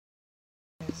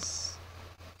Is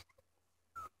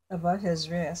above his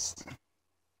wrist.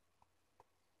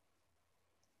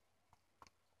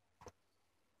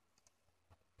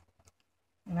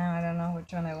 Now I don't know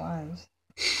which one it was.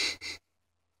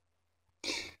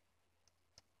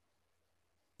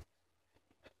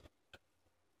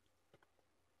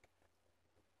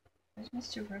 Where's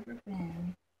Mr. Rubber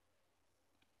Band?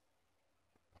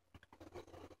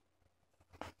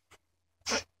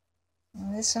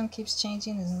 Well, this one keeps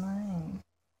changing his mind.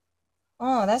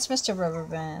 Oh, that's Mr. Rubber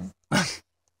Band.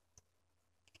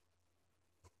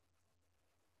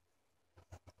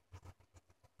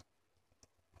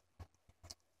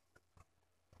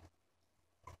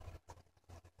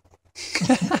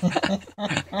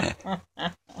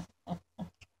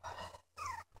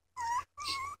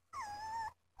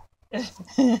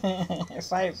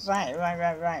 Fight, fight, right,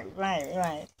 right, right, right,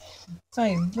 right.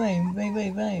 Fight, fight, fight,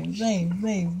 fight, fight, fight, fight,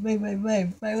 fight, fight,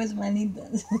 fight, fight with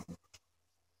manitas.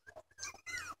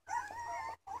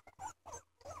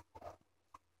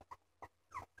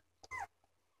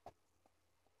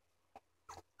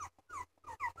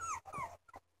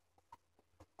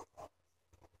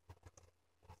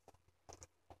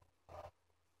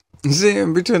 You see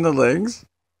in between the legs?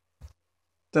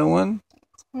 That one?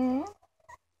 Hmm?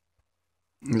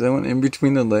 Is that one in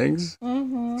between the legs?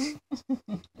 Mm-hmm.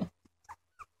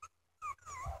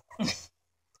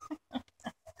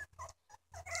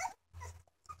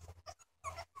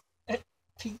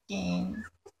 Peeking.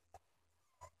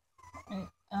 Oh,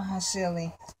 how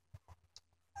silly.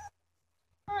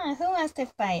 Who wants to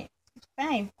fight?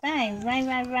 Fight, fight, right,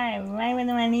 right, right, right with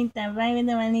the manita, right with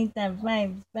the manita,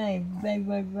 fight, fight, fight,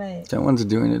 fight, fight. That one's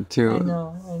doing it too. I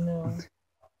know, I know.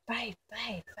 Fight,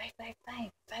 fight, fight, fight,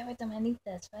 fight, fight with the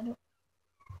manitas. Fight.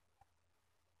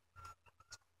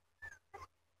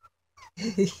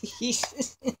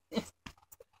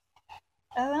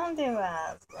 ¿A dónde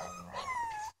vas?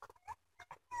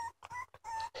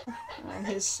 On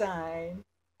his side.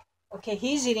 Okay,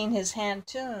 he's eating his hand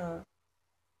too.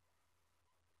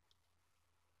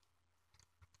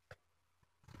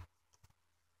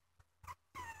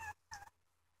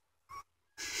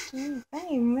 Ven,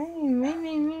 ven, ven, ven,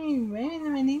 ven, ven,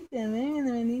 ven, manita, ven,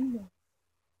 manita.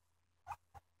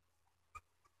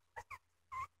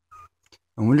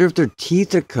 I wonder if their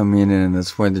teeth are coming in and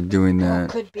that's why they're doing that.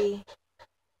 Oh, could be.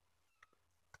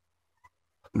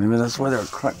 Maybe that's why they're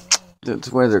crying. That's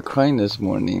why they're crying this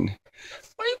morning.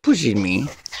 Why are you pushing me?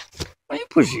 Why are you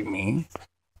pushing me?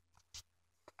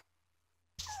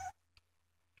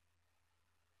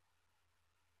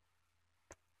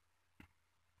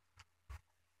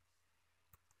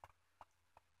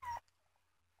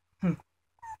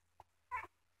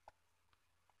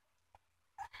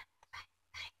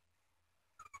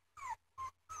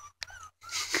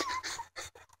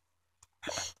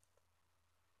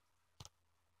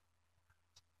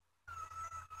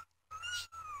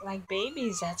 Like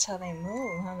babies, that's how they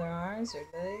move, how their arms or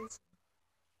legs.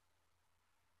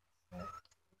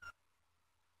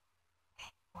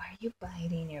 Why are you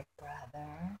biting your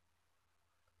brother?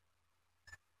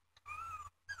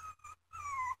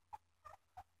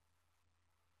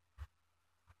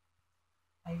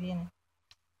 Ahí viene.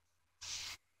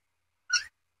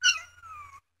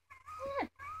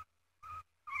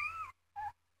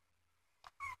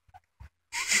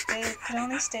 They can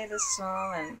only stay this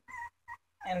small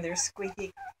and their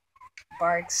squeaky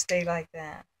barks stay like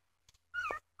that.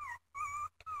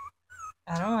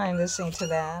 I don't mind listening to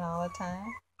that all the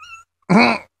time.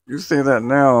 You say that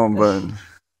now, but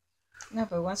No,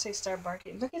 but once they start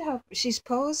barking, look at how she's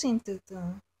posing, Tutu.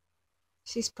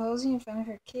 She's posing in front of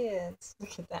her kids.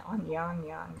 Look at that one. Yawn,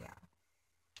 yawn, yawn.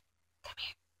 Come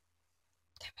here.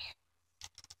 Come here.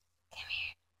 Come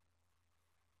here.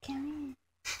 Come here.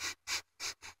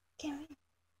 Come here.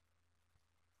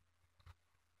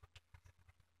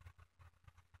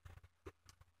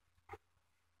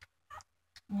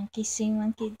 Monkey see,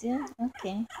 monkey do.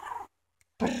 Okay.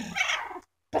 Brr,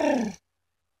 brr.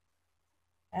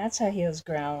 That's how he was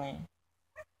growling.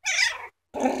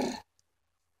 Brr.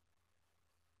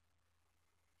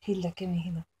 He look at me.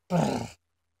 He look. Brr.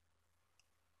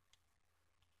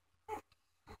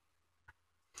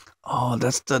 oh,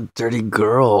 that's the dirty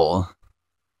girl,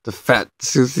 the fat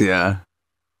Susia.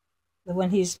 The one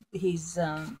he's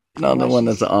Not the one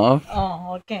that's off.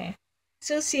 Oh, okay.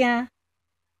 Sucia.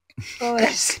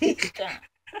 Pobrecita.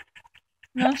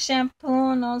 No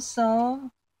shampoo, no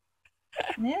soap.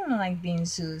 They don't like being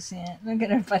sucia. Look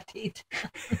at her patita.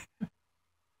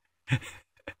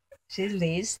 She's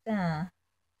lista.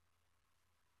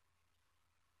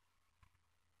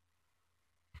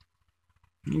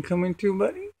 You coming too,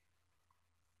 buddy?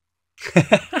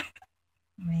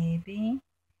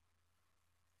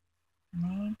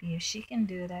 If she can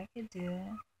do it, I could do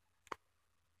it.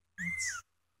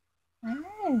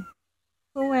 Ay,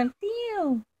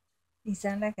 Juanillo. You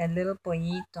sound like a little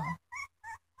pollito.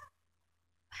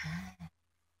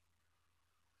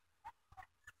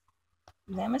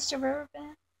 Is that Mr.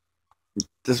 Rubberband?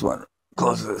 This one.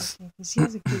 Closest. Okay, because he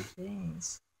has a cute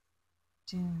face.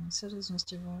 Dude, so does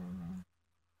Mr. Rubberband.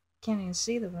 Can't even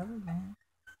see the Rubberband.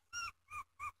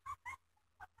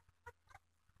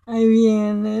 Ay,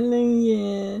 bien,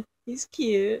 yeah. He's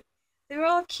cute. They're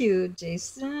all cute,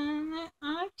 Jason. They're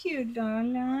all cute,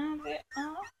 darling. They're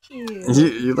all cute.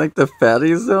 You like the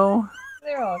fatties though?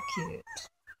 They're all cute.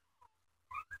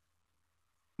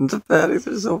 The fatties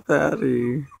are so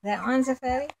fatty. That one's a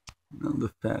fatty? No, the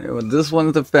fatty. Well, this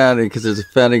one's the fatty because there's a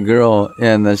fatty girl,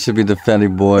 and that should be the fatty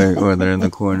boy over there in the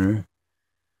corner.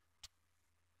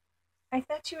 I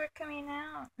thought you were coming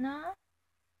out, no?